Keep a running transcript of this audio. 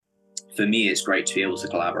for me, it's great to be able to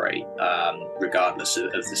collaborate, regardless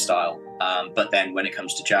of the style. But then when it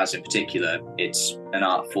comes to jazz in particular, it's an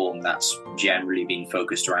art form that's generally been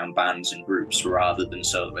focused around bands and groups rather than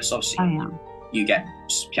soloists. Obviously, Oh, yeah. you get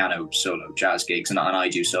piano solo jazz gigs, and I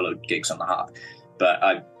do solo gigs on the harp.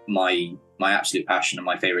 But my absolute passion and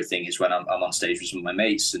my favorite thing is when I'm on stage with some of my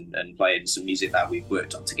mates and playing some music that we've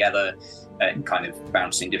worked on together and kind of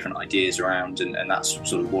bouncing different ideas around, and that's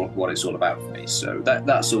sort of what it's all about for me. So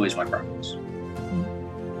that's always my preference.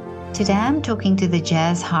 Today I'm talking to the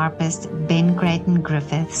jazz harpist Ben Creighton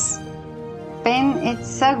Griffiths. Ben, it's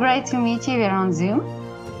so great to meet you here on Zoom.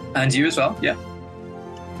 And you as well, yeah.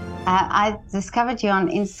 I discovered you on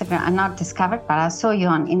Instagram. Not discovered, but I saw you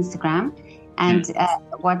on Instagram. And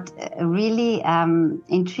what really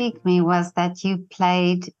intrigued me was that you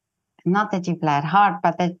played, not that you played harp,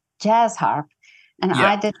 but the jazz harp. And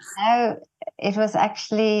I didn't know it was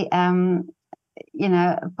actually,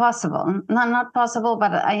 possible. Not possible,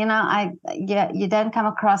 but, you don't come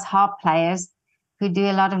across harp players who do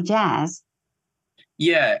a lot of jazz.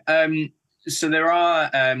 Yeah. So there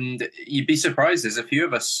are, you'd be surprised, there's a few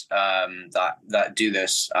of us that do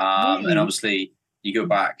this. Really? And obviously, you go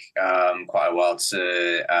back quite a while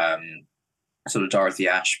to sort of Dorothy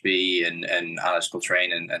Ashby and Alice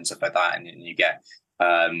Coltrane and stuff like that, and you get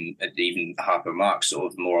even Harper Mark's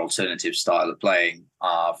sort of more alternative style of playing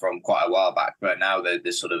from quite a while back. But now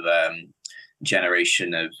there's sort of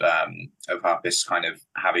generation of harpists kind of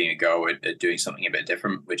having a go at doing something a bit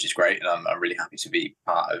different, which is great, and I'm really happy to be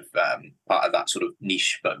part of that sort of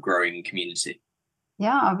niche but growing community.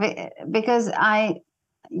 Yeah, because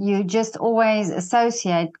you just always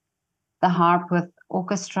associate the harp with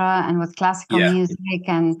orchestra and with classical music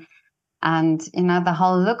and the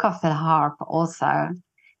whole look of the harp also.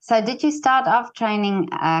 So did you start off training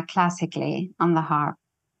classically on the harp?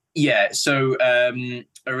 Yeah, so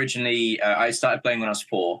originally I started playing when I was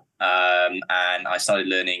 4, and I started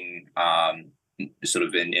learning sort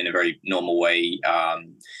of in a very normal way,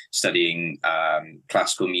 studying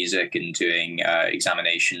classical music and doing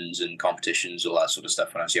examinations and competitions, all that sort of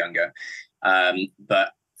stuff when I was younger.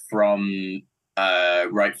 But from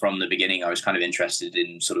right from the beginning, I was kind of interested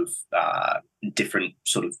in sort of different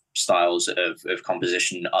sort of styles of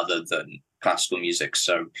composition other than classical music.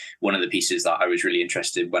 So one of the pieces that I was really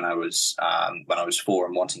interested when I was 4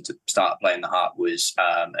 and wanting to start playing the harp was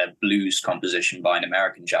a blues composition by an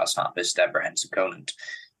American jazz harpist, Deborah Henson Conant,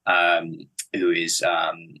 who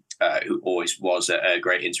who always was a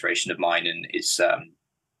great inspiration of mine, and is an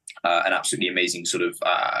absolutely amazing sort of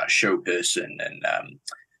show person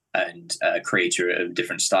and creator of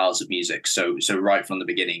different styles of music. So right from the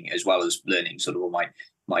beginning, as well as learning sort of all my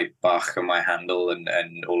Bach and my Handel and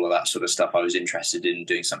all of that sort of stuff, I was interested in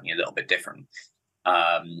doing something a little bit different.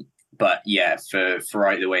 But yeah, for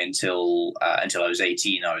right the way until I was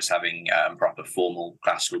 18, I was having proper formal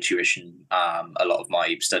classical tuition. A lot of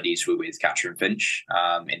my studies were with Catherine Finch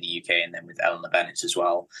in the UK, and then with Eleanor Bennett as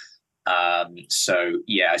well. So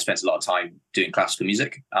yeah, I spent a lot of time doing classical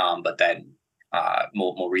music, but then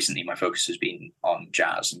more recently, my focus has been on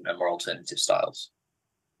jazz and more alternative styles.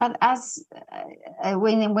 But as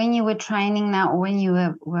when you were training now, or when you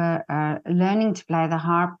were learning to play the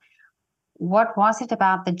harp, what was it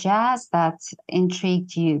about the jazz that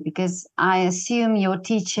intrigued you? Because I assume your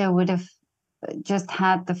teacher would have just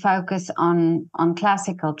had the focus on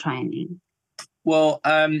classical training. Well,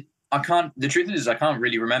 the truth is I can't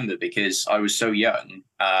really remember because I was so young.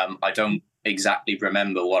 I don't exactly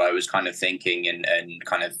remember what I was kind of thinking and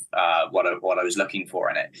kind of what I was looking for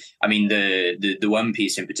in it. I mean, the one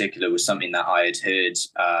piece in particular was something that I had heard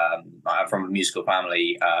from a musical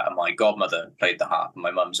family. My godmother played the harp, and my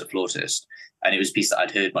mum's a flautist, and it was a piece that I'd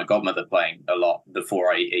heard my godmother playing a lot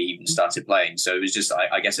before I even started playing. So it was just,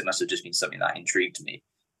 I guess it must have just been something that intrigued me.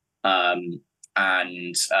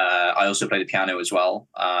 And I also play the piano as well.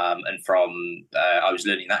 And I was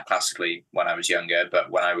learning that classically when I was younger, but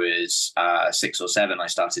when I was 6 or 7, I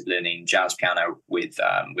started learning jazz piano with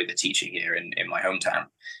a teacher here in my hometown.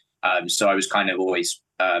 So I was kind of always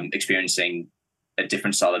experiencing a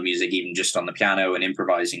different style of music, even just on the piano, and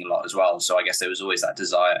improvising a lot as well. So I guess there was always that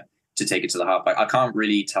desire to take it to the harp. I can't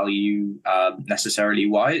really tell you necessarily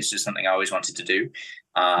why. It's just something I always wanted to do.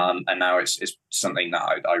 And now it's something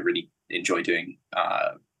that I really enjoy doing.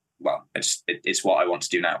 It's what I want to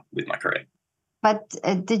do now with my career. But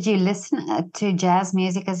did you listen to jazz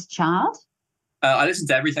music as a child? I listened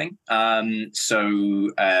to everything.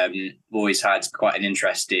 Always had quite an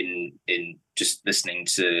interest in just listening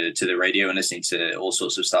to the radio and listening to all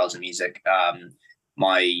sorts of styles of music.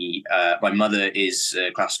 my mother is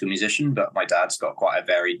a classical musician, but my dad's got quite a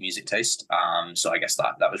varied music taste. So I guess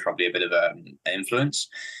that was probably a bit of an influence.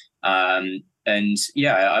 And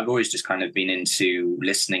yeah, I've always just kind of been into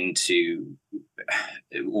listening to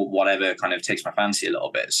whatever kind of takes my fancy a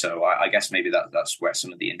little bit. So I guess maybe that's where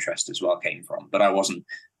some of the interest as well came from. But I wasn't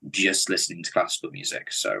just listening to classical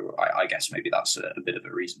music. So I guess maybe that's a bit of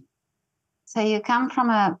a reason. So you come from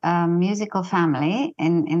a musical family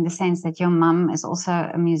in the sense that your mum is also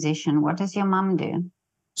a musician. What does your mum do?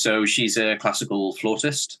 So she's a classical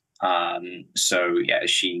flautist. So yeah,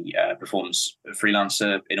 she performs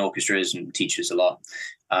freelancer in orchestras and teaches a lot.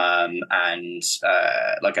 And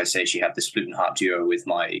like I say, she had this flute and harp duo with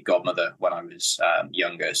my godmother when I was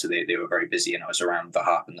younger. So they were very busy, and I was around the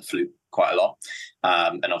harp and the flute quite a lot.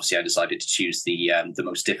 And obviously, I decided to choose the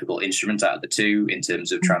most difficult instrument out of the two in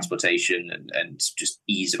terms of transportation and just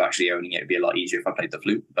ease of actually owning it. It'd be a lot easier if I played the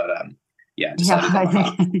flute, but yeah, decided on the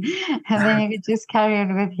harp. And then you could just carry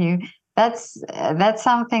it with you. That's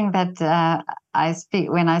something that I speak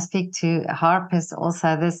when I speak to harpists.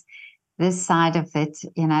 Also, this side of it,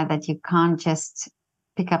 that you can't just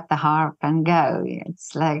pick up the harp and go.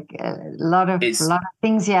 It's like a lot of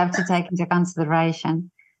things you have to take into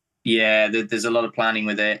consideration. Yeah, there's a lot of planning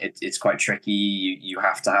with it. It's quite tricky. You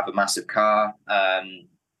have to have a massive car. And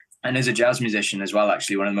as a jazz musician as well,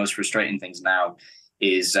 actually, one of the most frustrating things now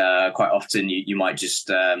is quite often you might just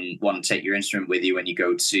want to take your instrument with you when you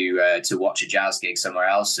go to watch a jazz gig somewhere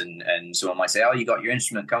else, and someone might say, "Oh, you got your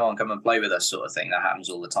instrument? Come and play with us," sort of thing. That happens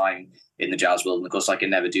all the time in the jazz world, and of course, I can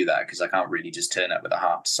never do that because I can't really just turn up with a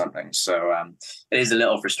harp to something. So it is a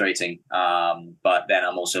little frustrating, but then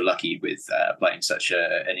I'm also lucky with playing such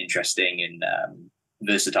an interesting and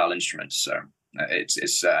versatile instrument. So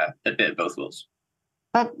it's a bit of both worlds.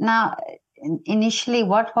 But now, initially,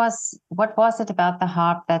 what was it about the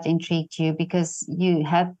harp that intrigued you? Because you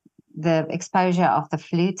had the exposure of the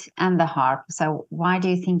flute and the harp. So why do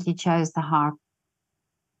you think you chose the harp?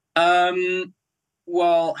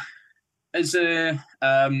 Well, as a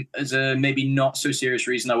maybe not so serious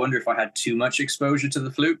reason, I wonder if I had too much exposure to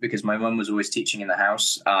the flute because my mum was always teaching in the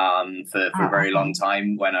house for a very long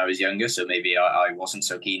time when I was younger. So maybe I wasn't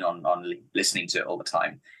so keen on listening to it all the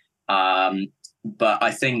time. But I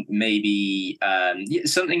think maybe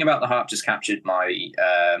something about the harp just captured my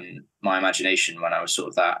my imagination when I was sort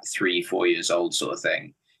of that 3-4 years old sort of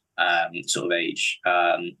thing, sort of age.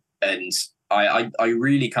 And I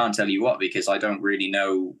really can't tell you what, because I don't really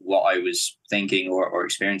know what I was thinking or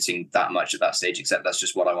experiencing that much at that stage, except that's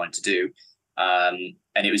just what I wanted to do.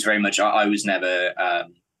 And it was very much, I was never,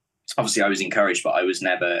 obviously I was encouraged, but I was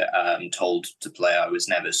never told to play. I was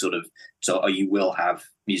never sort of, so you will have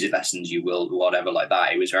music lessons, you will whatever like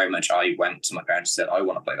that. It was very much, I went to my parents and said, I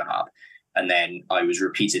want to play the harp. And then I was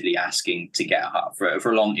repeatedly asking to get a harp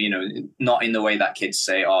for a long, not in the way that kids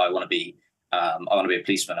say, oh, I want to be a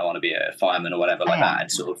policeman, I want to be a fireman or whatever like that,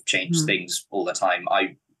 and sort of change things all the time.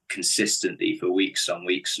 I consistently for weeks on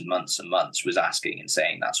weeks and months was asking and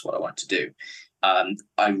saying that's what I want to do.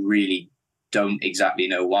 I really don't exactly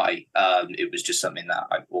know why. It was just something that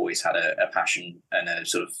I've always had a passion and a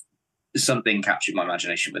sort of something captured my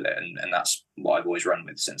imagination with it, and that's what I've always run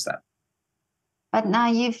with since then. But now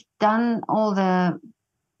you've done all the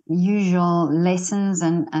usual lessons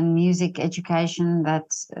and music education that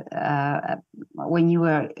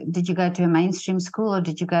did you go to a mainstream school or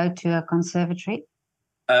did you go to a conservatory?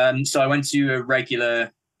 So I went to a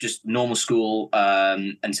regular, just normal school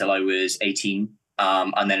until I was 18.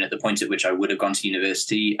 And then at the point at which I would have gone to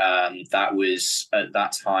university, that was at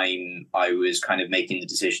that time I was kind of making the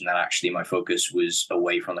decision that actually my focus was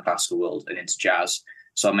away from the classical world and into jazz.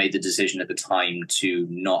 So I made the decision at the time to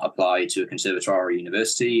not apply to a conservatoire or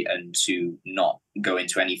university and to not go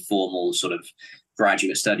into any formal sort of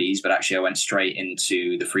graduate studies, but actually I went straight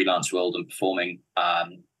into the freelance world and performing. I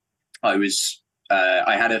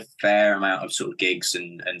had a fair amount of sort of gigs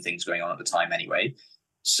and things going on at the time anyway.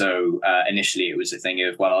 So initially it was a thing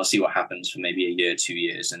of, well, I'll see what happens for maybe a year, 2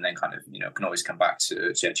 years, and then kind of, can always come back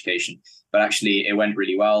to education. But actually it went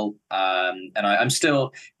really well. And I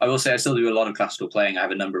will say I still do a lot of classical playing. I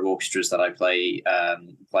have a number of orchestras that I play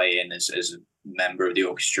in as a member of the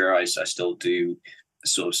orchestra. I still do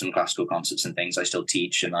sort of some classical concerts and things. I still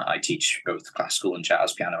teach, and I teach both classical and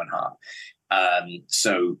jazz, piano and harp.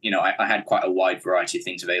 So, I had quite a wide variety of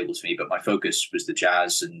things available to me, but my focus was the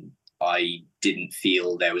jazz, and I didn't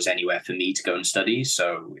feel there was anywhere for me to go and study.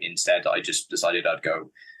 So instead, I just decided I'd go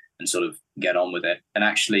and sort of get on with it. And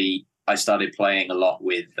actually, I started playing a lot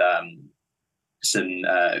with some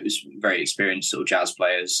very experienced sort of jazz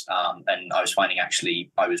players. And I was finding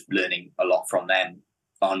actually I was learning a lot from them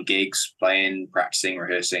on gigs, playing, practicing,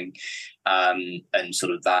 rehearsing, and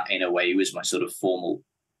sort of that in a way was my sort of formal,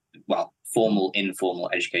 informal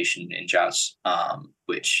education in jazz,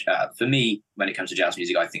 which for me, when it comes to jazz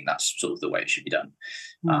music, I think that's sort of the way it should be done.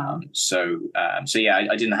 Wow. So yeah,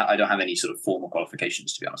 I don't have any sort of formal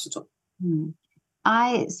qualifications, to be honest, at all.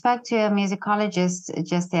 I spoke to a musicologist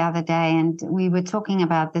just the other day, and we were talking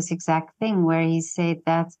about this exact thing, where he said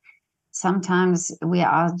that sometimes we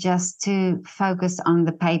are just too focused on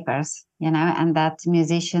the papers, and that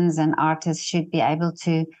musicians and artists should be able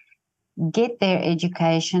to get their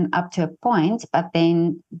education up to a point, but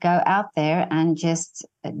then go out there and just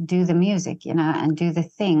do the music, and do the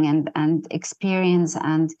thing and experience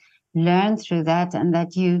and learn through that, and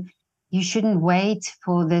that you shouldn't wait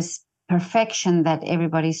for this perfection that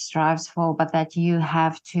everybody strives for, but that you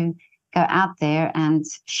have to go out there and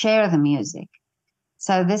share the music.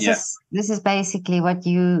 So this is basically what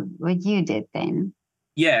you did then.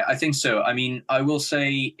 Yeah, I think so. I mean, I will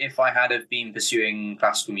say if I had have been pursuing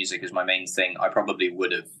classical music as my main thing, I probably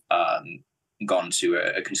would have gone to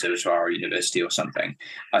a conservatoire or university or something.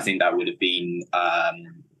 I think that would have been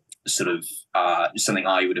sort of something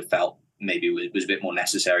I would have felt maybe was a bit more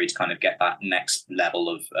necessary to kind of get that next level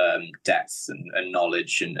of depth and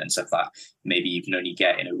knowledge and stuff that maybe you can only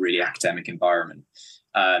get in a really academic environment.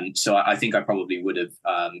 So I think I probably would have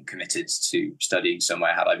committed to studying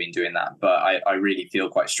somewhere had I been doing that. But I really feel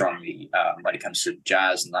quite strongly when it comes to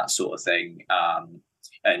jazz and that sort of thing,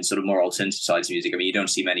 and sort of more alternative sides of music. I mean, you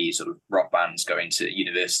don't see many sort of rock bands going to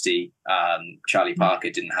university. Charlie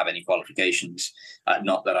Parker didn't have any qualifications.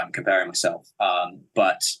 Not that I'm comparing myself,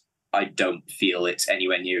 but I don't feel it's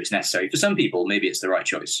anywhere near as necessary. For some people, maybe it's the right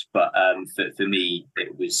choice. But for me,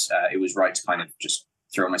 it was right to kind of just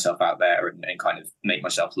throw myself out there and kind of make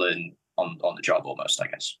myself learn on the job almost, I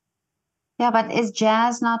guess. Yeah, but is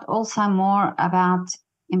jazz not also more about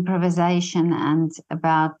improvisation and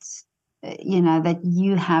about, that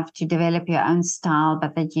you have to develop your own style,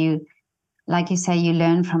 but that you, like you say, you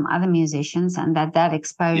learn from other musicians, and that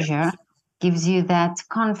exposure gives you that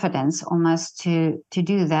confidence almost to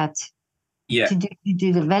do that, to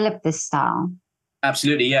develop this style?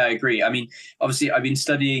 Absolutely, yeah, I agree. I mean, obviously, I've been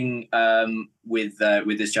studying with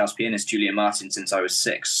this jazz pianist Julian Martin since I was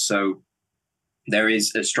 6. So there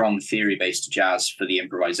is a strong theory base to jazz for the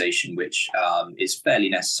improvisation, which is fairly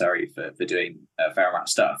necessary for doing a fair amount of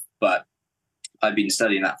stuff. But I've been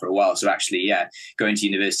studying that for a while. So actually, yeah, going to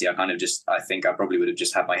university, I think I probably would have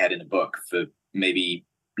just had my head in a book for maybe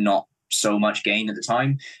not so much gain at the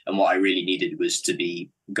time. And what I really needed was to be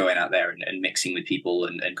going out there and mixing with people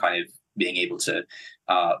and kind of being able to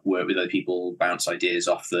work with other people, bounce ideas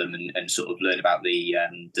off them, and sort of learn about the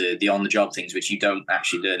on the job things which you don't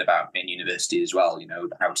actually learn about in university as well.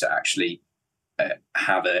 How to actually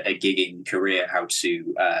have a gigging career, how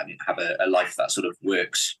to have a life that sort of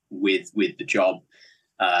works with the job,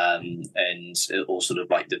 and all sort of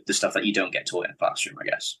like the stuff that you don't get taught in a classroom, I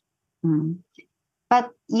guess.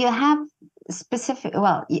 But you have specific,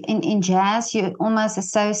 in jazz, you almost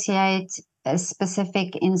associate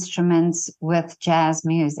specific instruments with jazz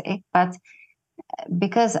music, but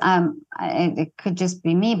because it could just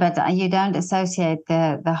be me, but you don't associate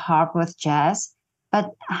the harp with jazz.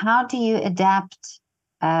 But how do you adapt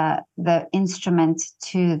the instrument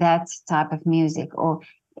to that type of music, or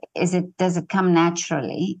does it come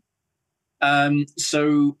naturally?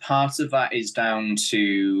 So part of that is down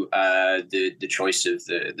to the choice of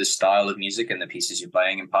the style of music and the pieces you're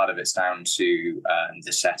playing, and part of it's down to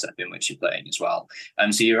the setup in which you're playing as well.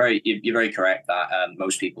 So you're very correct that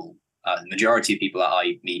most people, the majority of people that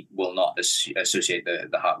I meet, will not associate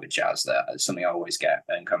the harp with jazz. That's something I always get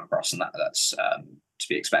and come across, and that's to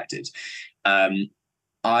be expected.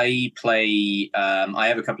 I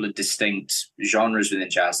have a couple of distinct genres within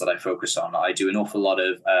jazz that I focus on. I do an awful lot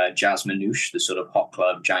of jazz manouche, the sort of hot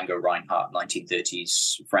club Django Reinhardt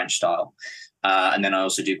 1930s French style. And then I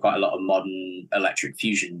also do quite a lot of modern electric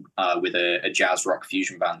fusion with a jazz rock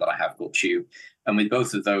fusion band that I have called Chew. And with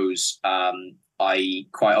both of those, I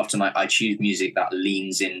quite often I choose music that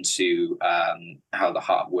leans into how the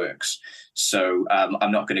harp works. So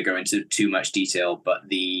I'm not going to go into too much detail, but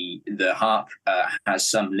the harp has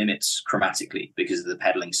some limits chromatically because of the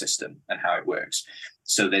pedaling system and how it works.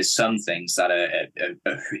 So there's some things that are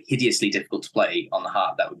hideously difficult to play on the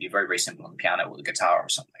harp that would be very, very simple on the piano or the guitar or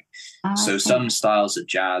something. So some styles of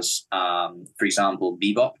jazz, for example,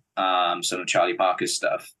 bebop, some of Charlie Parker's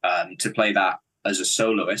stuff, to play that as a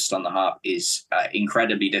soloist on the harp is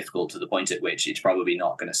incredibly difficult, to the point at which it's probably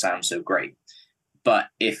not going to sound so great. But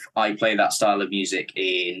if I play that style of music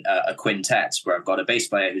in a quintet where I've got a bass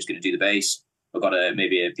player who's going to do the bass, I've got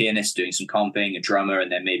maybe a pianist doing some comping, a drummer,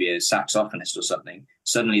 and then maybe a saxophonist or something,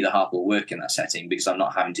 suddenly the harp will work in that setting because I'm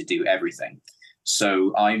not having to do everything.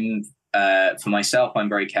 So for myself, I'm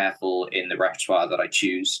very careful in the repertoire that I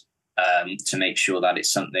choose to make sure that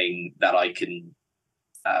it's something that I can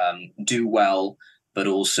do well, but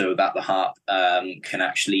also that the harp can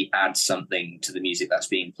actually add something to the music that's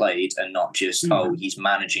being played, and not just, oh, he's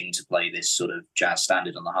managing to play this sort of jazz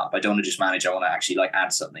standard on the harp. I don't want to just manage, I want to actually like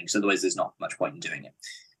add something. So otherwise there's not much point in doing it.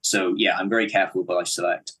 So yeah, I'm very careful what I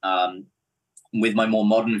select. With my more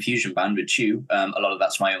modern fusion band with Chew, a lot of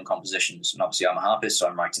that's my own compositions. And obviously I'm a harpist, so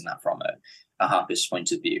I'm writing that from a harpist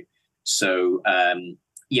point of view. So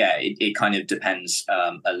yeah, it kind of depends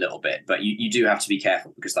a little bit, but you do have to be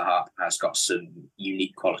careful because the harp has got some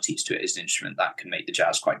unique qualities to it as an instrument that can make the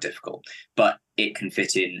jazz quite difficult, but it can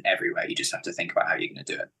fit in everywhere. You just have to think about how you're going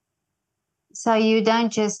to do it. So you don't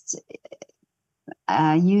just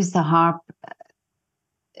use the harp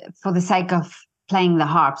for the sake of playing the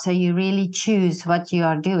harp. So you really choose what you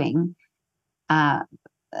are doing. But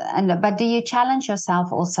do you challenge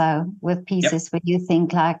yourself also with pieces where you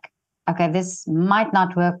think like, okay, this might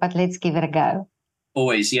not work, but let's give it a go?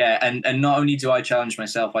 Always, yeah. And not only do I challenge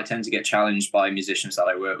myself, I tend to get challenged by musicians that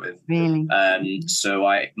I work with. Really? So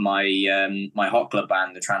my hot club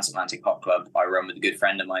band, the Transatlantic Hot Club, I run with a good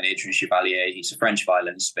friend of mine, Adrian Chevalier. He's a French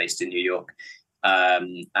violinist based in New York.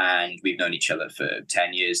 And we've known each other for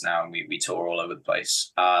 10 years now, and we tour all over the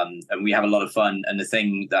place. And we have a lot of fun. And the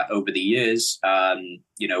thing that over the years,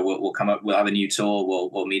 we'll come up, we'll have a new tour,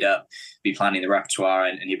 we'll meet up, be planning the repertoire,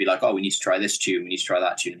 and he'll be like, oh, we need to try this tune, we need to try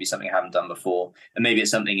that tune. It'll be something I haven't done before. And maybe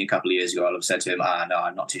it's something a couple of years ago I'll have said to him, no,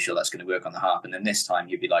 I'm not too sure that's going to work on the harp. And then this time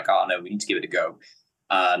he'll be like, oh no, we need to give it a go.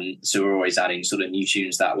 So we're always adding sort of new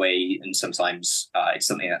tunes that way. And sometimes it's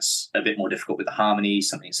something that's a bit more difficult with the harmony,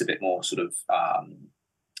 something that's a bit more sort of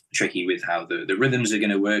tricky with how the rhythms are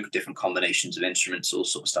going to work, different combinations of instruments, all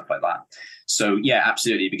sort of stuff like that. So yeah,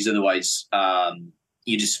 absolutely, because otherwise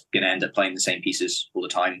you're just going to end up playing the same pieces all the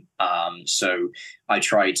time. So I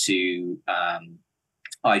try to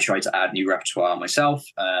add new repertoire myself.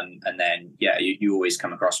 And then, yeah, you always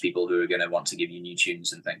come across people who are going to want to give you new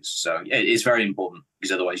tunes and things. So it is very important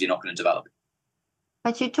because otherwise you're not going to develop.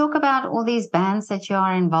 But you talk about all these bands that you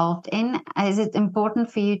are involved in. Is it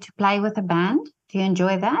important for you to play with a band? Do you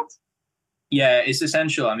enjoy that? Yeah, it's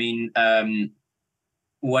essential. I mean, a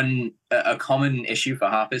common issue for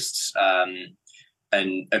harpists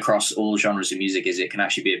and across all genres of music is it can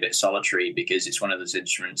actually be a bit solitary, because it's one of those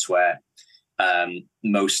instruments where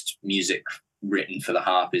most music written for the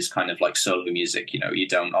harp is kind of like solo music. You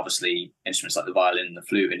don't, obviously, instruments like the violin and the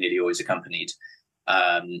flute are nearly always accompanied.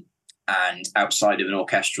 And outside of an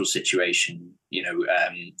orchestral situation,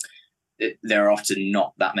 there are often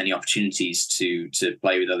not that many opportunities to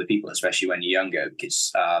play with other people, especially when you're younger,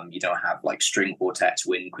 because you don't have like string quartets,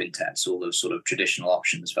 wind quintets, all those sort of traditional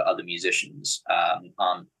options for other musicians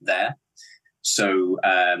aren't there. So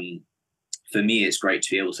for me, it's great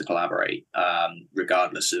to be able to collaborate,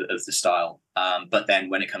 regardless of the style. But then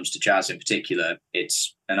when it comes to jazz in particular,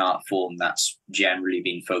 it's an art form that's generally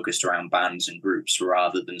been focused around bands and groups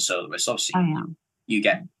rather than soloists. Obviously, you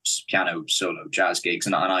get piano solo jazz gigs,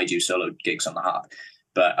 and I do solo gigs on the harp.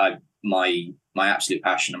 But my absolute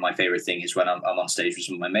passion and my favorite thing is when I'm on stage with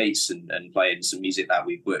some of my mates and playing some music that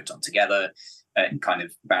we've worked on together, and kind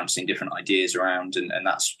of bouncing different ideas around, and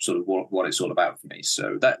that's sort of what it's all about for me.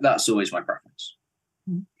 So that's always my preference.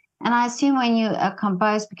 And I assume when you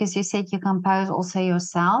compose, because you said you compose also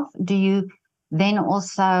yourself, do you then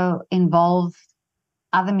also involve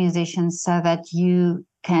other musicians so that you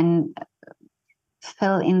can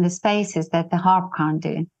fill in the spaces that the harp can't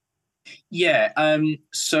do? Yeah,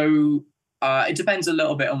 so it depends a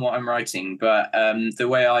little bit on what I'm writing, but the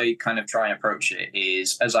way I kind of try and approach it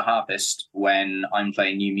is, as a harpist, when I'm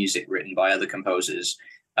playing new music written by other composers,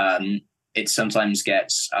 it sometimes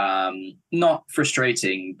gets not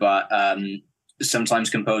frustrating, but sometimes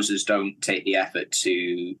composers don't take the effort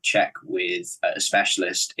to check with a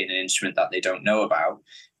specialist in an instrument that they don't know about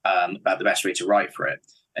the best way to write for it.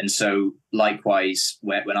 And so likewise,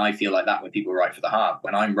 when I feel like that, when people write for the harp,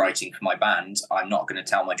 when I'm writing for my band, I'm not going to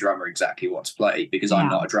tell my drummer exactly what to play, because I'm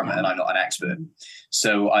not a drummer and I'm not an expert.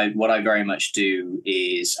 So what I very much do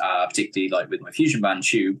is, particularly like with my fusion band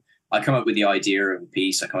Tube, I come up with the idea of a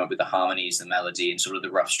piece, I come up with the harmonies, the melody, and sort of the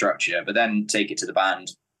rough structure, but then take it to the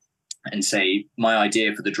band and say, my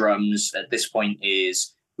idea for the drums at this point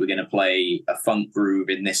is we're going to play a funk groove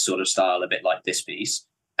in this sort of style, a bit like this piece.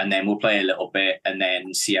 And then we'll play a little bit and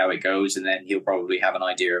then see how it goes. And then he'll probably have an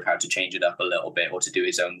idea of how to change it up a little bit or to do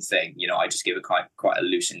his own thing. I just give quite a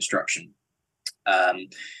loose instruction.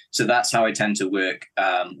 So that's how I tend to work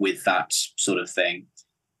with that sort of thing.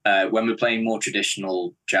 When we're playing more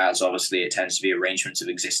traditional jazz, obviously it tends to be arrangements of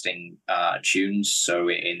existing tunes. So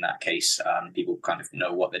in that case, people kind of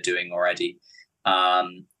know what they're doing already.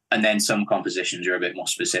 And then some compositions are a bit more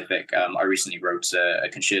specific. I recently wrote a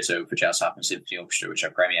concerto for Jazz Harp and Symphony Orchestra, which I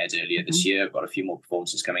premiered earlier this year. I've got a few more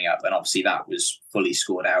performances coming up. And obviously that was fully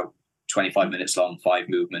scored out, 25 minutes long, 5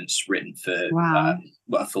 movements, written for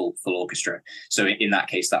a full orchestra. So in that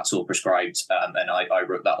case, that's all prescribed. And I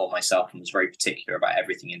wrote that all myself and was very particular about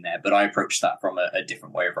everything in there. But I approached that from a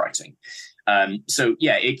different way of writing. So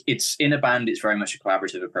yeah, it's in a band, it's very much a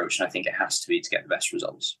collaborative approach. And I think it has to be to get the best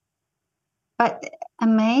results. But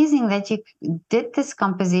amazing that you did this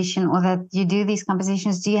composition, or that you do these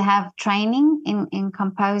compositions. Do you have training in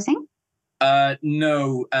composing?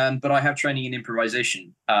 No, but I have training in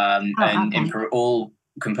improvisation. All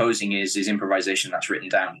composing is improvisation that's written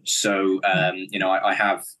down. So I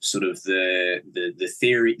have sort of the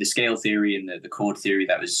theory, the scale theory, and the chord theory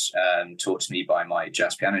that was taught to me by my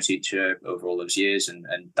jazz piano teacher over all those years, and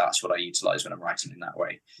that's what I utilize when I'm writing in that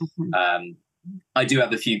way. I do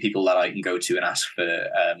have a few people that I can go to and ask for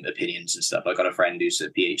opinions and stuff. I've got a friend who's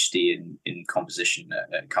a PhD in composition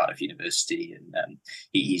at Cardiff University, and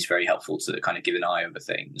he's very helpful to kind of give an eye over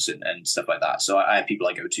things and stuff like that. So I have people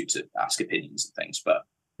I go to ask opinions and things, but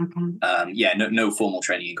no formal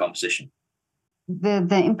training in composition.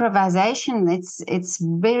 The improvisation, it's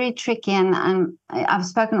very tricky, and I've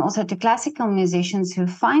spoken also to classical musicians who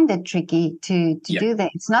find it tricky to do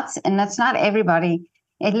that. That's not everybody.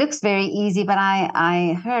 It looks very easy, but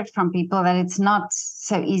I heard from people that it's not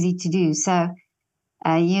so easy to do. So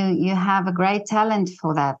you have a great talent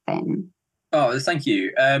for that then. Oh, thank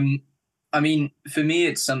you. I mean, for me,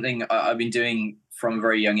 it's something I've been doing from a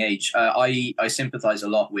very young age. I sympathize a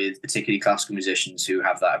lot with particularly classical musicians who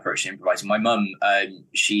have that approach to improvising. My mum,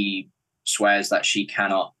 she swears that she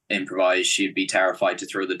cannot improvise. She'd be terrified to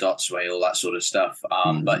throw the dots away, all that sort of stuff.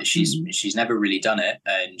 But she's never really done it,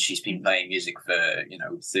 and she's been playing music for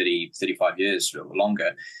 30, 35 years or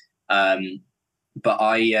longer. But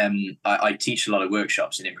I teach a lot of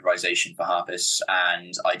workshops in improvisation for harpists,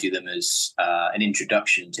 and I do them as an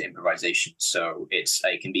introduction to improvisation. So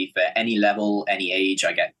it can be for any level, any age.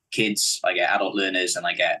 I get kids, I get adult learners, and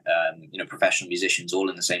I get professional musicians all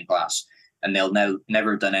in the same class. And they'll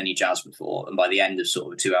never have done any jazz before. And by the end of sort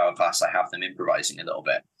of a 2-hour class, I have them improvising a little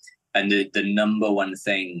bit. And the number one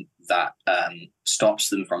thing that stops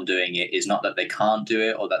them from doing it is not that they can't do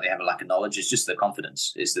it or that they have a lack of knowledge. It's just the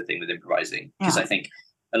confidence is the thing with improvising. Because I think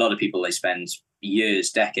a lot of people, they spend years,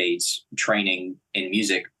 decades training in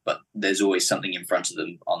music, but there's always something in front of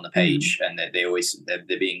them on the page, and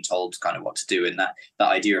they're being told kind of what to do. And that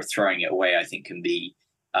idea of throwing it away, I think, can be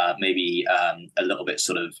maybe a little bit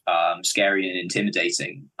sort of scary and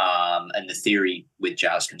intimidating. And the theory with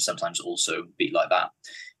jazz can sometimes also be like that.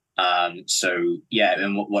 And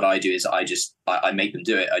what I do is I make them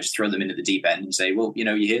do it. I just throw them into the deep end and say, well,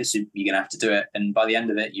 you're here, so you're going to have to do it. And by the end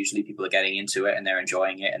of it, usually people are getting into it and they're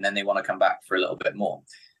enjoying it, and then they want to come back for a little bit more.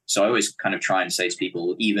 So I always kind of try and say to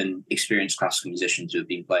people, even experienced classical musicians who have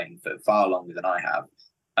been playing for far longer than I have,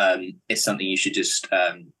 it's something you should just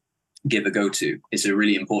give a go to. It's a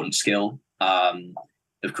really important skill.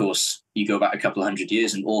 Of course, you go back a couple of hundred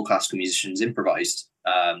years and all classical musicians improvised,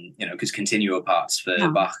 because continuo parts for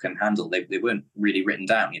Bach and Handel, they weren't really written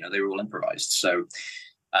down, they were all improvised. So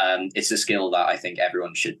it's a skill that I think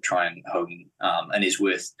everyone should try and hone, and is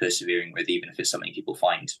worth persevering with, even if it's something people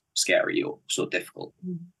find scary or sort of difficult.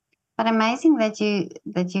 But amazing that you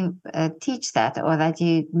teach that, or that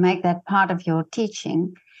you make that part of your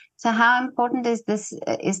teaching. So how important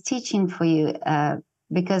is teaching for you?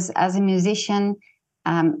 Because as a musician,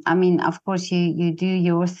 of course you do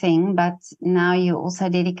your thing, but now you also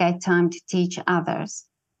dedicate time to teach others.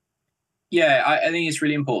 Yeah, I think it's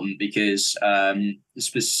really important because,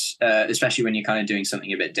 especially when you're kind of doing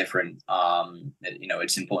something a bit different,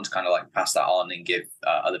 it's important to kind of like pass that on and give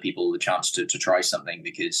other people the chance to try something,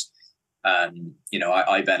 because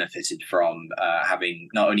I benefited from having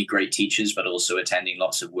not only great teachers, but also attending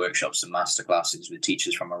lots of workshops and masterclasses with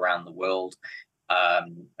teachers from around the world.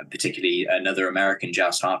 Particularly another American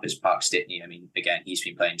jazz harpist, Park Stitney. I mean, again, he's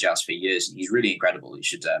been playing jazz for years and he's really incredible. You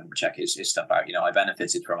should check his stuff out. I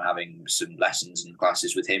benefited from having some lessons and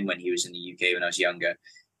classes with him when he was in the UK when I was younger.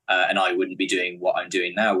 And I wouldn't be doing what I'm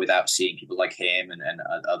doing now without seeing people like him and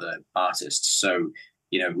other artists. So,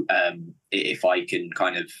 if I can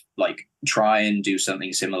kind of like try and do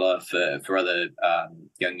something similar for other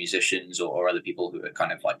young musicians or other people who are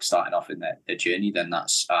kind of like starting off in their journey, then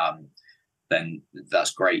that's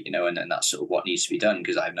great, and that's sort of what needs to be done,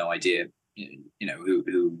 because I have no idea,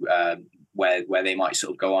 where they might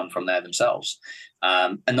sort of go on from there themselves.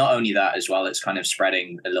 And not only that as well, it's kind of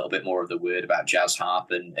spreading a little bit more of the word about jazz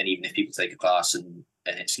harp. And even if people take a class and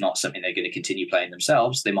it's not something they're going to continue playing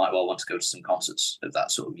themselves, they might well want to go to some concerts of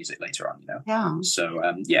that sort of music later on, Yeah. So,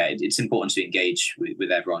 it's important to engage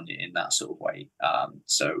with everyone in that sort of way.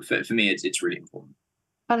 So for me, it's really important.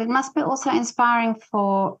 But it must be also inspiring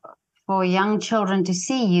for young children to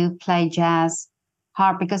see you play jazz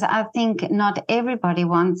harp, because I think not everybody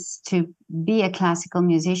wants to be a classical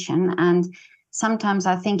musician. And sometimes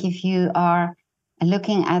I think if you are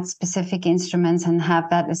looking at specific instruments and have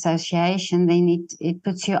that association, then it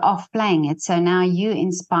puts you off playing it. So now you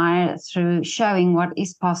inspire through showing what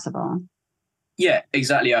is possible. Yeah,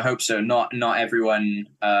 exactly. I hope so. Not everyone,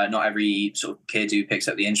 not every sort of kid who picks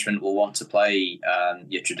up the instrument will want to play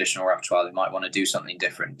your traditional repertoire. They might want to do something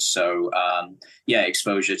different. So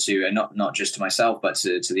exposure to, and not just to myself, but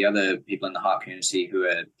to the other people in the harp community who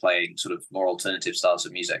are playing sort of more alternative styles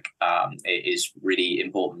of music, it is really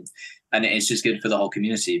important. And it's just good for the whole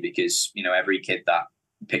community, because every kid that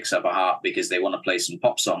picks up a harp because they want to play some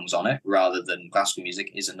pop songs on it rather than classical music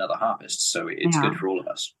is another harpist. So it's good for all of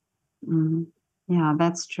us. Mm-hmm. Yeah,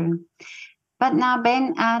 that's true. But now,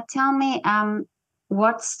 Ben, tell me,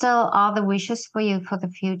 what still are the wishes for you for the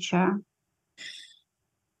future?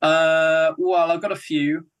 Well, I've got a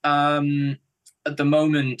few. At the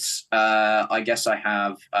moment, I guess I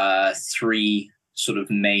have 3 sort of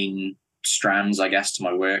main strands, I guess, to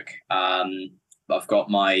my work. I've got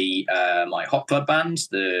my hot club band,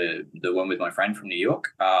 the one with my friend from New York.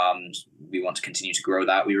 We want to continue to grow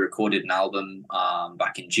that. We recorded an album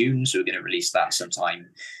back in June, so we're going to release that sometime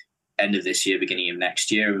end of this year, beginning of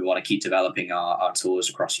next year. We want to keep developing our tours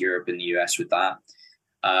across Europe and the US with that.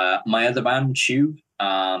 My other band, Tube,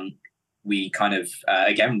 we kind of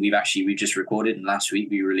we've just recorded, and last week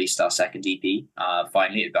we released our second EP.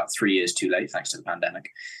 Finally, about 3 years too late, thanks to the pandemic.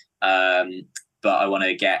 But I want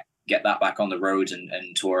to get that back on the road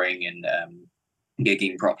and touring and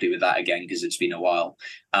gigging properly with that again, because it's been a while.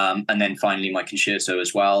 And then finally my concerto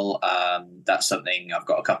as well. That's something, I've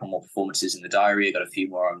got a couple more performances in the diary. I've got a few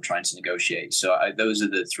more I'm trying to negotiate. So those are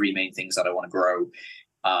the 3 main things that I want to grow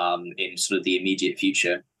in sort of the immediate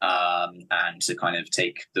future, and to kind of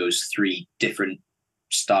take those 3 different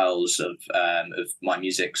styles of my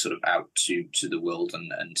music sort of out to the world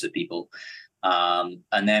and to people.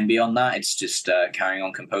 And then beyond that, it's just carrying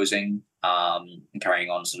on composing, and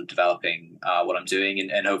carrying on sort of developing what I'm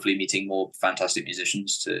doing, and hopefully meeting more fantastic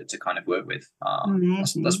musicians to kind of work with.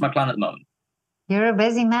 That's my plan at the moment. You're a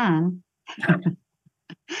busy man.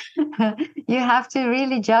 You have to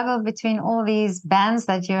really juggle between all these bands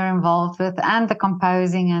that you're involved with, and the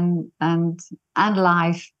composing and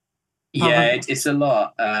life. Yeah, it's a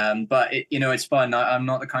lot, but it's fun. I'm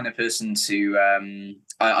not the kind of person to.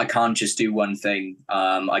 I can't just do one thing.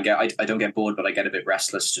 I don't get bored, but I get a bit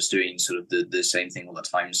restless just doing sort of the same thing all the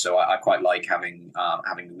time. So I quite like having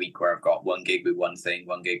the week where I've got one gig with one thing,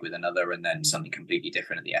 one gig with another, and then something completely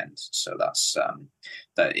different at the end. So that's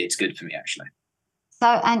that it's good for me, actually. So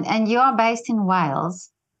and you are based in Wales.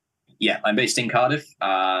 Yeah, I'm based in Cardiff,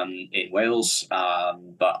 in Wales,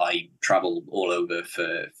 but I travel all over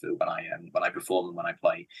for when I perform and when I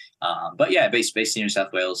play. But yeah, based here in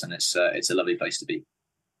South Wales, and it's a lovely place to be.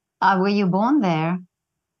 Were you born there?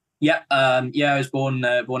 Yeah, I was born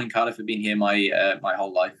in Cardiff. I've been here my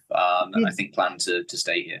whole life, and I think plan to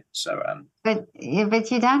stay here. So, but you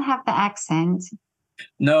don't have the accent.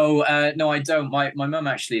 No, I don't. My mum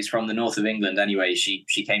actually is from the north of England. Anyway, she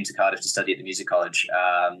came to Cardiff to study at the music college,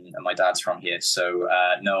 and my dad's from here. So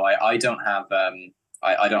no, I don't have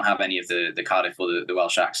I don't have any of the Cardiff or the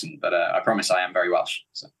Welsh accent, but I promise I am very Welsh.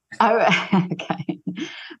 So. Oh, okay.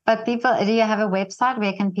 But do you have a website?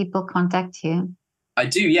 Where can people contact you? I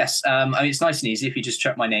do, yes. I mean, it's nice and easy. If you just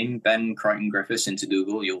chuck my name, Ben Creighton Griffiths, into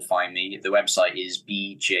Google, you'll find me. The website is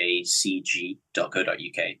bjcg.co.uk.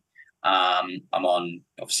 I'm on,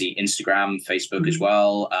 obviously, Instagram, Facebook as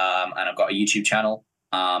well, and I've got a YouTube channel.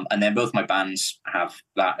 And then both my bands have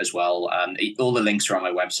that as well. All the links are on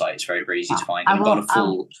my website. It's very, very easy to find. I've got a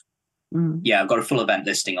full... I've got a full event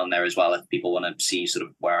listing on there as well if people want to see sort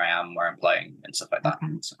of where I am, where I'm playing, and stuff like that.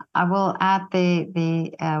 Okay. So. I will add the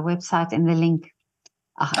website in the link.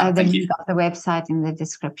 The link of the website in the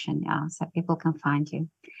description, so people can find you.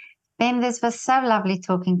 Ben, this was so lovely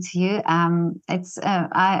talking to you.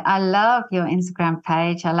 I love your Instagram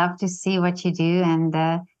page. I love to see what you do, and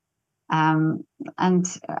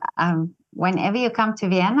whenever you come to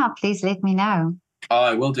Vienna, please let me know. Oh,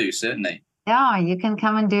 I will do, certainly. Yeah, you can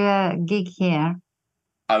come and do a gig here.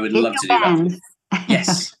 I would love to do that.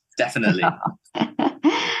 Yes, definitely.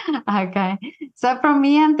 Okay. So from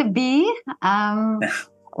me and the bee, well,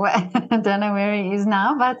 I don't know where he is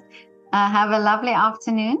now, but have a lovely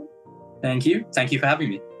afternoon. Thank you. Thank you for having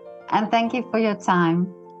me. And thank you for your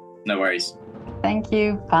time. No worries. Thank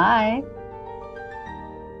you. Bye.